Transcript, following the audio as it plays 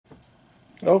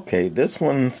Okay, this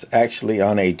one's actually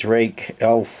on a Drake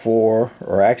L4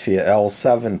 or actually a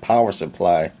L7 power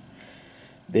supply.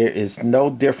 There is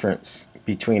no difference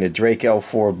between a Drake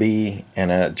L4B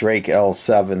and a Drake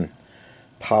L7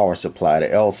 power supply. The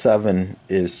L7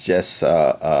 is just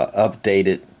a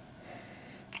updated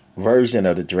version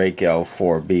of the Drake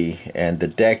L4B, and the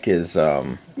deck is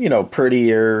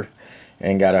prettier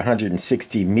and got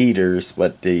 160 meters,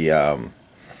 but the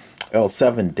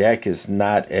L7 deck is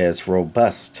not as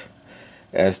robust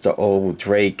as the old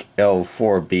Drake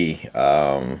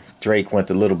L4B. Drake went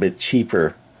a little bit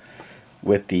cheaper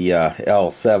with the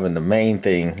L7. The main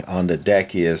thing on the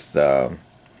deck is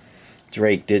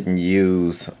Drake didn't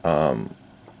use a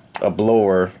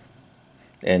blower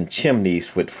and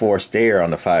chimneys with forced air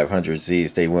on the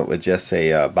 500Zs. They went with just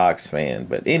a box fan.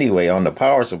 But anyway, on the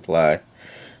power supply,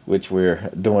 which we're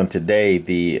doing today,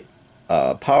 the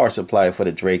power supply for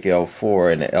the Drake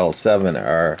L4 and the L7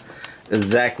 are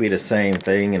exactly the same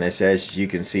thing. And it's, as you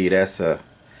can see, that's a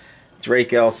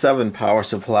Drake L7 power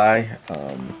supply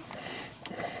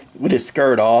with its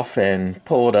skirt off and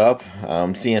pulled up.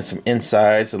 Seeing some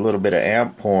insides, a little bit of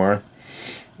amp pouring.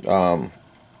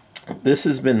 This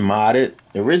has been modded.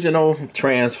 Original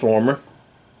transformer.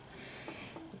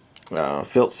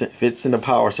 Fits in the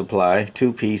power supply,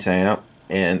 2-piece amp.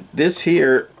 And this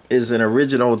here is an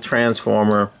original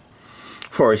transformer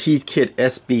for a Heathkit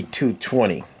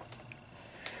SB-220.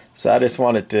 So I just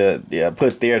wanted to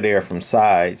put there from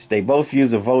sides. They both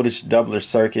use a voltage doubler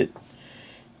circuit,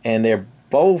 and they're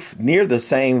both near the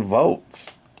same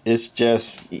volts. It's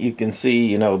just, you can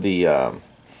see, the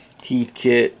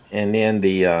Heathkit and then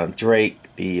the Drake.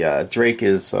 The Drake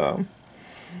is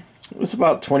it's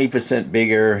about 20%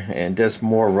 bigger and just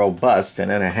more robust,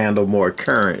 and it'll handle more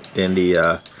current than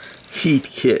the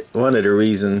Heathkit. One of the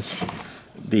reasons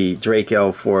the Drake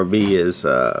L4B is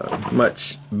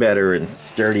much better and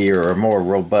sturdier or more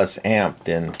robust amp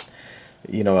than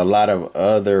a lot of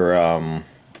other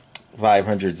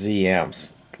 500Z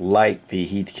amps like the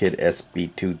Heathkit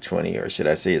SB-220, or should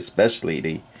I say especially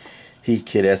the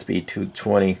Heathkit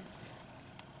SB-220.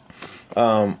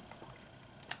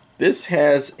 This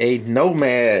has a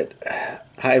Nomad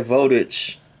high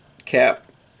voltage cap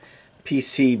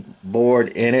PC board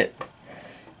in it.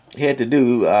 Had to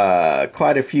do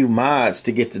quite a few mods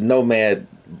to get the Nomad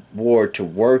board to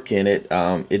work in it.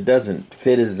 It doesn't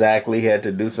fit exactly. Had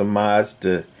to do some mods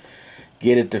to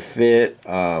get it to fit.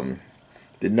 The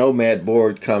Nomad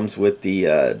board comes with the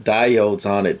diodes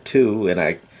on it too, and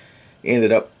I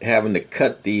ended up having to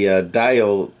cut the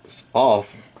diodes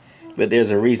off, but there's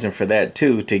a reason for that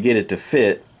too, to get it to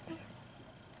fit.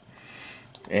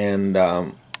 And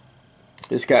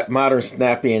it's got modern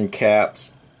snap-in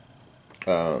caps.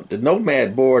 The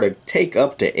Nomad board will take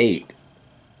up to 8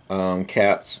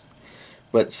 caps,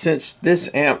 but since this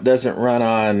amp doesn't run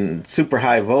on super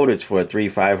high voltage for a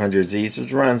 3500Z,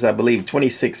 it runs, I believe,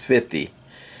 2650,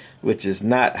 which is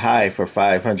not high for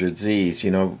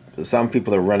 500Zs. Some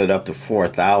people are running up to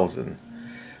 4,000.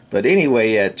 But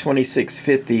anyway, at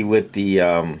 2650 with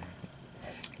the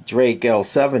Drake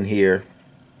L7 here,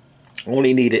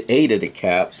 only needed 8 of the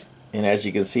caps. And as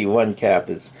you can see, one cap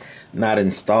is not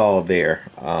installed there.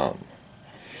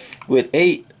 With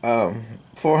 8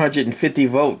 450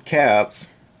 volt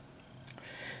caps,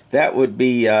 that would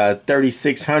be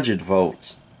 3600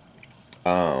 volts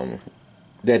that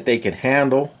they can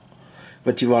handle.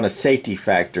 But you want a safety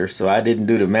factor, so I didn't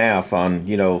do the math on,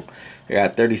 I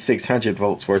got 3600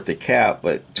 volts worth of cap,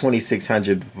 but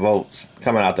 2600 volts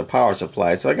coming out the power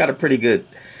supply. So I got a pretty good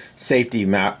safety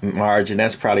margin.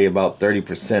 That's probably about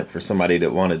 30% for somebody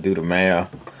that want to do the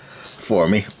math for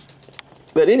me.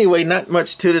 But anyway, not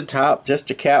much to the top,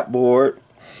 just a cap board.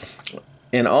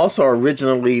 And also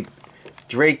originally,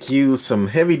 Drake used some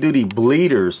heavy-duty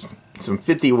bleeders, some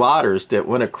 50 watters that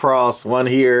went across, one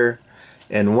here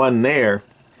and one there.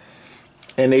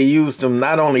 And they used them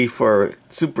not only for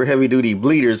super heavy duty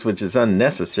bleeders, which is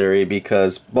unnecessary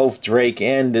because both Drake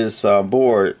and this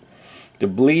board, the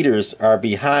bleeders are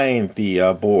behind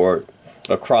the board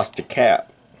across the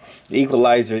cap. The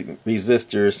equalizer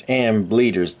resistors and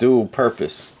bleeders, dual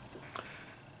purpose.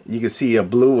 You can see a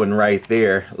blue one right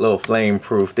there, a little flame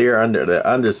proof. They're under the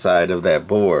underside of that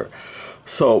board.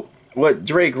 So what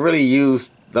Drake really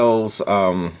used those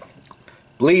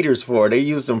bleeders for, they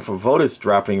used them for voltage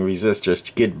dropping resistors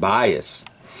to get bias.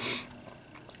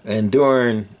 And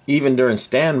even during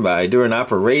standby, during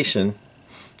operation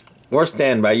or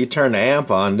standby, you turn the amp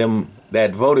on,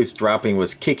 that voltage dropping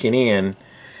was kicking in,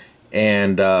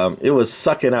 and it was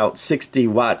sucking out 60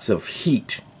 watts of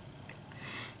heat.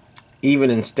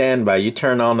 Even in standby, you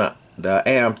turn on the the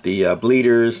amp, the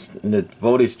bleeders, and the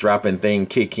voltage dropping thing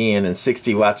kick in, and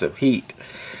 60 watts of heat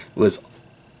was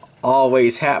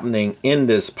always happening in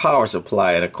this power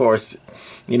supply. And of course,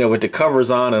 you know, with the covers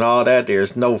on and all that,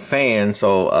 there's no fan,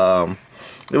 so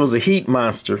it was a heat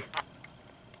monster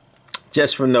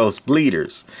just from those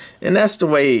bleeders. And that's the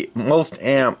way most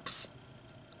amps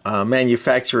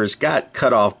manufacturers got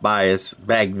cutoff bias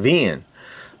back then,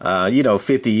 you know,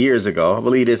 50 years ago. I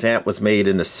believe this amp was made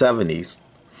in the 70s.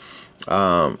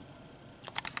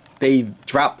 They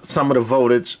dropped some of the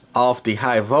voltage off the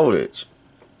high voltage,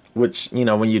 which, you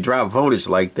know, when you drop voltage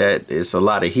like that, it's a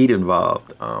lot of heat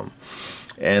involved.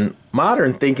 And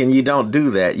modern thinking, you don't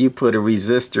do that. You put a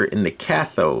resistor in the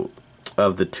cathode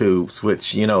of the tubes,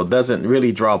 which, you know, doesn't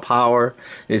really draw power.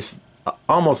 It's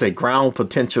almost a ground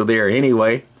potential there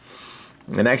anyway.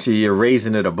 And actually, you're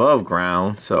raising it above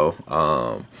ground.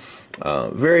 So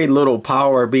very little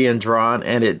power being drawn,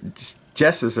 and it's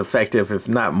just as effective, if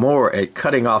not more, at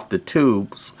cutting off the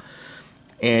tubes.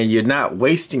 And you're not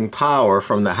wasting power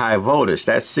from the high voltage.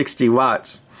 That's 60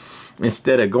 watts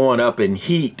instead of going up in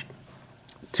heat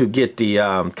to get the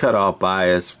cutoff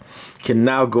bias, can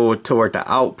now go toward the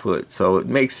output. So it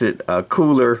makes it a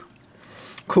cooler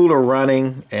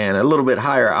running and a little bit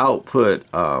higher output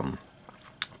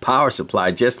power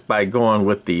supply, just by going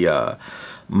with the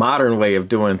modern way of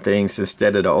doing things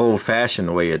instead of the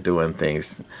old-fashioned way of doing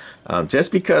things.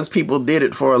 Just because people did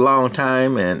it for a long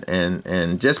time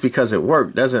and just because it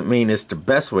worked doesn't mean it's the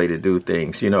best way to do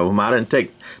things. You know, modern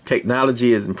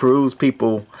technology improves,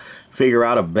 people figure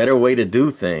out a better way to do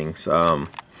things.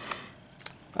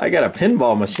 I got a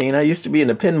pinball machine. I used to be in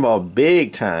the pinball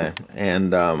big time,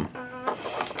 and to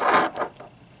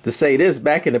say this,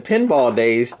 back in the pinball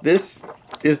days, this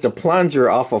is the plunger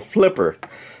off a flipper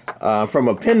from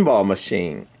a pinball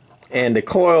machine. And the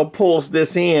coil pulls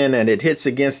this in, and it hits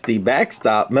against the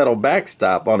backstop, metal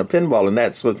backstop on a pinball, and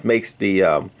that's what makes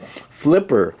the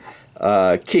flipper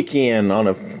kick in on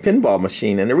a pinball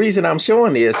machine. And the reason I'm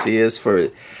showing this is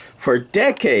for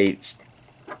decades,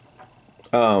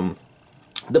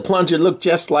 the plunger looked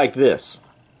just like this.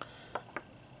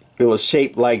 It was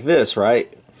shaped like this,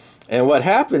 right? And what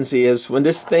happens is, when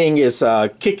this thing is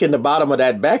kicking the bottom of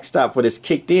that backstop, when it's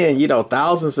kicked in, you know,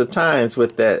 thousands of times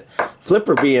with that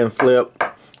flipper being flipped,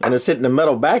 and it's hitting the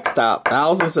metal backstop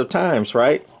thousands of times,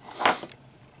 right?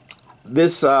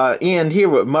 This end here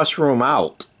would mushroom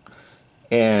out.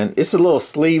 And it's a little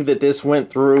sleeve that this went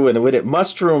through, and when it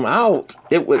mushroom out,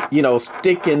 it would, you know,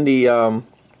 stick in the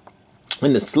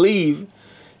sleeve,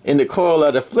 in the coil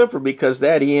of the flipper, because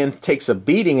that end takes a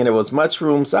beating and it was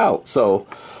mushrooms out. So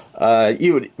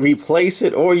you would replace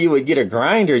it, or you would get a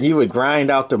grinder and you would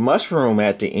grind out the mushroom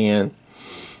at the end.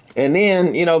 And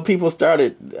then, you know, people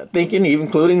started thinking, even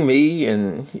including me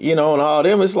and, you know, and all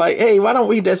them, it's like, hey, why don't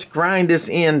we just grind this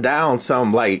end down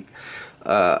some, like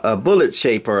a bullet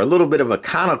shape or a little bit of a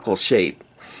conical shape,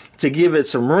 to give it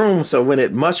some room, so when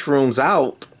it mushrooms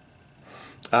out,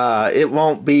 it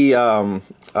won't be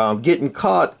getting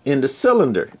caught in the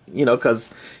cylinder, you know,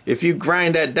 because if you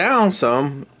grind that down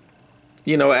some,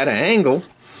 you know, at an angle,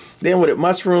 then when it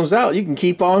mushrooms out, you can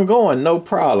keep on going, no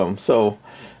problem. So,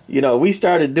 you know, we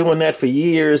started doing that for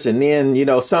years, and then, you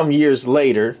know, some years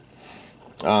later,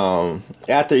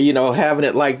 after, you know, having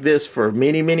it like this for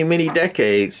many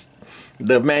decades,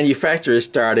 the manufacturers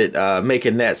started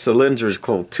making that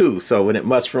cylindrical too, so when it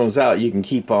mushrooms out, you can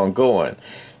keep on going.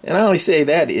 And I only say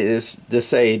that is to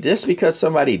say, just because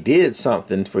somebody did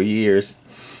something for years,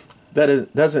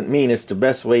 that doesn't mean it's the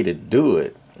best way to do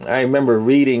it. I remember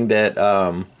reading that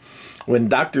when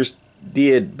doctors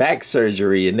did back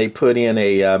surgery and they put in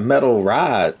a metal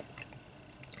rod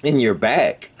in your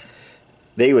back,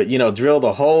 they would, you know, drill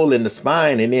the hole in the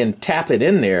spine and then tap it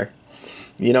in there,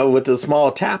 you know, with a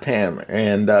small tap hammer.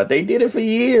 And they did it for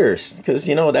years because,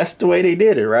 you know, that's the way they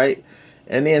did it, right?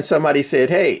 And then somebody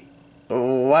said, hey,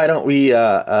 why don't we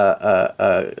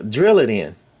drill it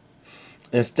in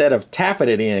instead of tapping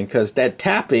it in? Because that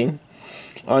tapping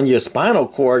on your spinal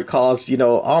cord caused, you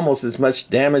know, almost as much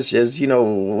damage as, you know,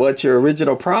 what your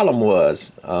original problem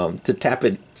was. To tap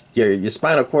it, your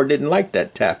spinal cord didn't like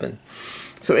that tapping.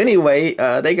 So anyway,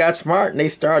 they got smart and they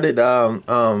started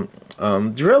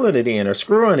drilling it in or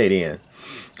screwing it in.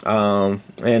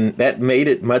 And that made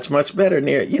it much better.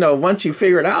 You know, once you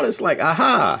figure it out, it's like,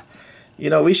 aha, you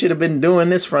know, we should have been doing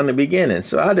this from the beginning.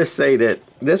 So I just say that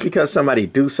just because somebody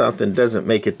do something doesn't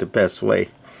make it the best way.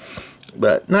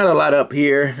 But not a lot up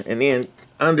here, and then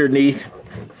underneath,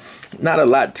 not a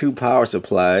lot to power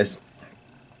supplies.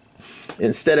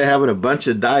 Instead of having a bunch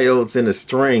of diodes in a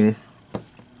string,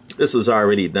 this was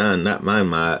already done, not my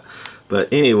mod.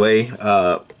 But anyway,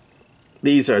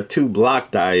 these are 2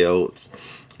 block diodes,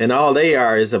 and all they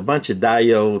are is a bunch of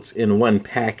diodes in one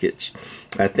package.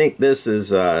 I think this is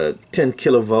 10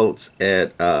 kilovolts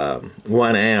at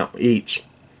 1 amp each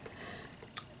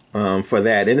for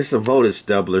that, and it's a voltage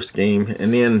doubler scheme.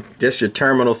 And then just your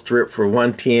terminal strip for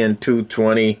 110,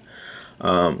 220.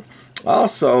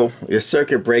 Also your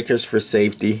circuit breakers for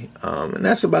safety, and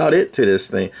that's about it to this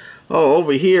thing. Oh,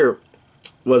 over here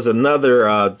was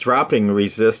another dropping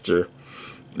resistor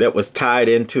that was tied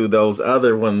into those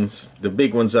other ones, the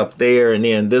big ones up there, and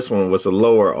then this one was a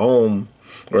lower ohm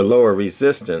or lower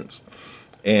resistance.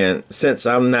 And since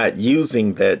I'm not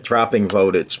using that dropping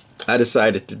voltage, I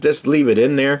decided to just leave it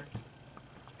in there.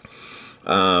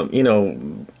 You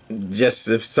know, just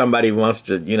if somebody wants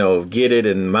to, you know, get it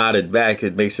and mod it back,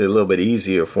 it makes it a little bit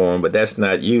easier for them, but that's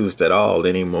not used at all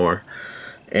anymore.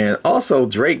 And also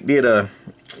Drake did a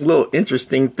little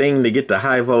interesting thing to get the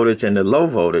high voltage and the low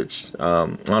voltage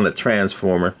on the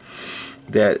transformer,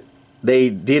 that they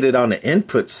did it on the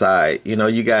input side. You know,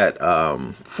 you got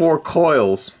 4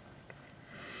 coils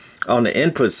on the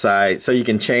input side, so you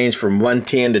can change from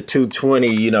 110 to 220,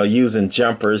 you know, using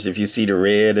jumpers if you see the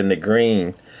red and the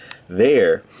green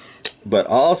there. But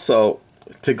also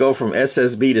to go from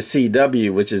SSB to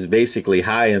CW, which is basically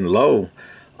high and low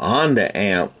on the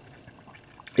amp,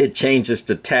 it changes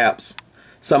the taps,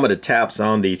 some of the taps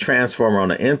on the transformer on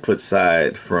the input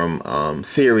side from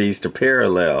series to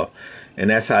parallel.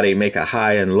 And that's how they make a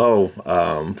high and low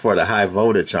for the high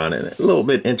voltage on it. A little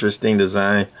bit interesting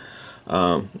design.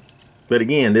 But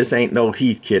again, this ain't no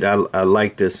Heathkit. I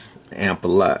like this amp a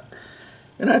lot.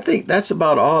 And I think that's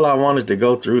about all I wanted to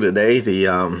go through today.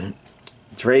 The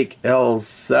Drake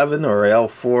L7 or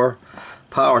L4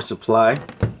 power supply.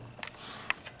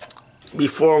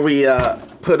 Before we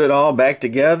put it all back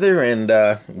together and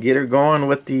get her going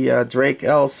with the Drake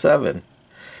L7.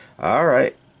 All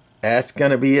right. That's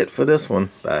going to be it for this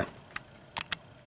one. Bye.